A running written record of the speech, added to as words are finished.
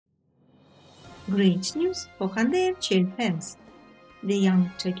Great news for Hande Erçel fans! The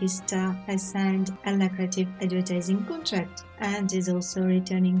young Turkish star has signed a lucrative advertising contract and is also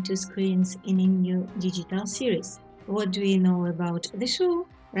returning to screens in a new digital series. What do we know about the show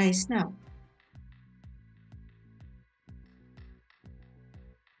right now?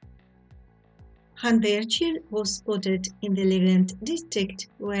 Hande Erçel was spotted in the Levent district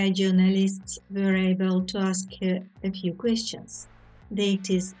where journalists were able to ask her a few questions. The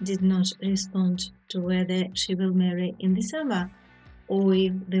actress did not respond to whether she will marry in the summer or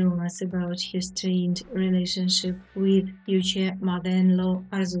if the rumors about her strained relationship with future mother-in-law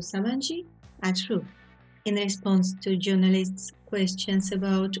Arzu Sabancı are true. In response to journalists' questions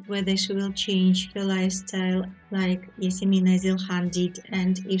about whether she will change her lifestyle like Yasemin Azilhan did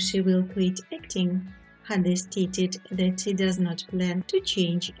and if she will quit acting, Hande stated that she does not plan to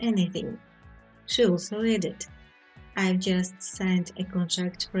change anything. She also added, "I've just signed a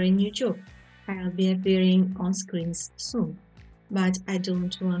contract for a new job. I'll be appearing on screens soon, but I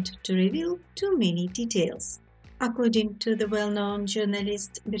don't want to reveal too many details." According to the well-known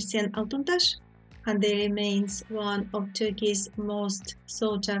journalist Birsen Altuntaş, Hande remains one of Turkey's most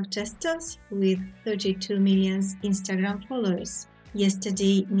sought-after stars with 32 million Instagram followers.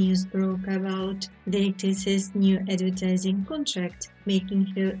 Yesterday, news broke about the actress's new advertising contract, making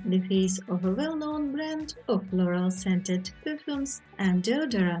her the face of a well-known brand of floral-scented perfumes and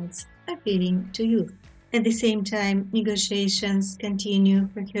deodorants, appealing to youth. At the same time, negotiations continue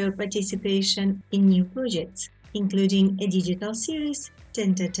for her participation in new projects, including a digital series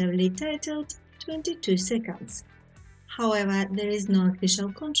tentatively titled 22 Seconds. However, there is no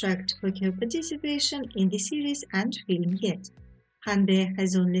official contract for her participation in the series and film yet. Hande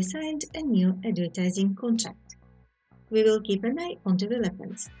has only signed a new advertising contract. We will keep an eye on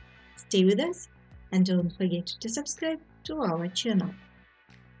developments. Stay with us and don't forget to subscribe to our channel.